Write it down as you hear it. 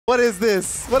What is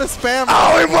this? What is spam?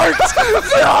 Oh, it worked!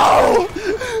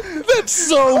 No! That's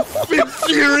so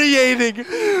infuriating!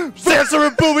 Sandstorm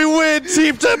and Boom, we win!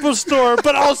 Team Temple Storm,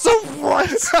 but also what?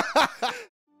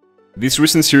 This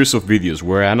recent series of videos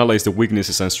where I analyze the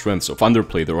weaknesses and strengths of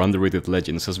underplayed or underrated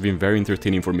legends has been very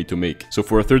entertaining for me to make. So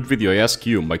for a third video I ask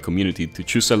you, my community, to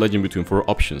choose a legend between 4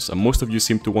 options, and most of you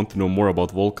seem to want to know more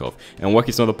about Volkov and why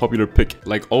he's not a popular pick.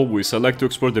 Like always, I like to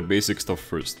explore the basic stuff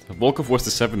first. Volkov was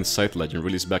the 7th scythe legend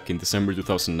released back in December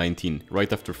 2019,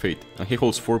 right after Fate, and he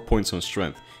holds 4 points on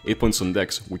strength, 8 points on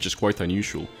dex, which is quite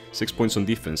unusual, 6 points on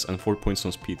defense and 4 points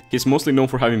on speed. He's mostly known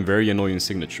for having very annoying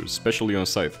signatures, especially on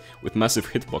scythe, with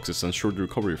massive hitboxes and short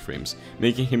recovery frames,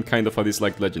 making him kind of a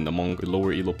disliked legend among the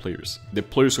lower elo players. The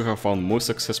players who have found most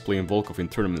success playing Volkov in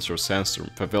tournaments are Sandstorm,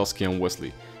 Pavelski and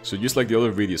Wessley, so just like the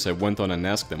other videos I went on and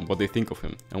asked them what they think of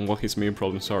him, and what his main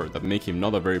problems are that make him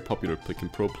not a very popular pick in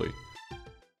pro play.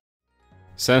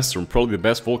 Sandstorm, probably the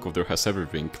best Volkov there has ever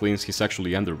been, claims he's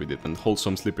actually underrated and holds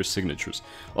some sleeper signatures,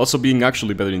 also being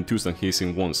actually better in 2s than he is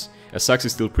in 1s, as Sax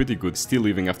is still pretty good, still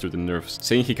even after the nerfs,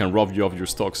 saying he can rob you of your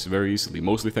stocks very easily,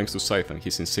 mostly thanks to Scythe and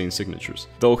his insane signatures,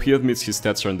 though he admits his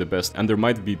stats aren't the best and there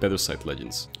might be better Scythe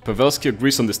legends. Pavelski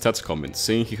agrees on the stats comment,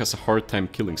 saying he has a hard time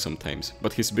killing sometimes,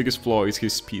 but his biggest flaw is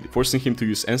his speed, forcing him to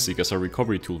use NSIG as a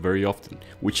recovery tool very often,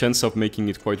 which ends up making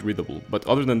it quite readable, but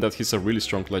other than that he's a really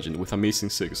strong legend with amazing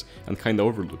sigs and kinda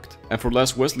overlooked. And for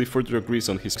last, Wessley further agrees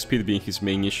on his speed being his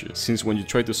main issue, since when you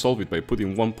try to solve it by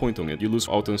putting 1 point on it, you lose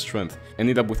out on strength, and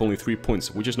end up with only 3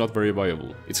 points, which is not very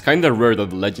viable. It's kinda rare that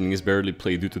the legend is barely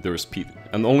played due to their speed,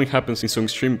 and only happens in some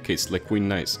extreme cases like Queen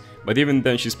Nice, but even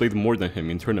then she's played more than him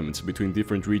in tournaments between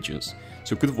different regions.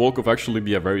 So could Volkov actually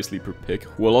be a very sleeper pick,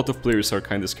 who a lot of players are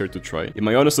kinda scared to try? In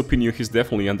my honest opinion, he's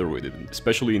definitely underrated,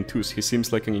 especially in 2s he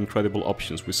seems like an incredible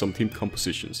option with some team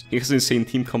compositions. He has insane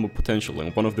team combo potential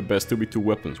and one of the best 2v2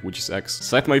 weapons, which is X.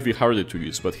 Scythe might be harder to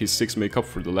use, but his 6 make up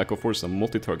for the lack of force and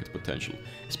multi-target potential,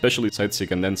 especially side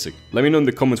sig and end sig. Let me know in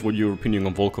the comments what your opinion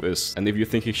on Volkov is, and if you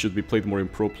think he should be played more in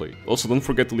pro play. Also don't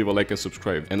forget to leave a like and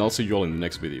subscribe, and I'll see you all in the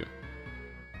next video.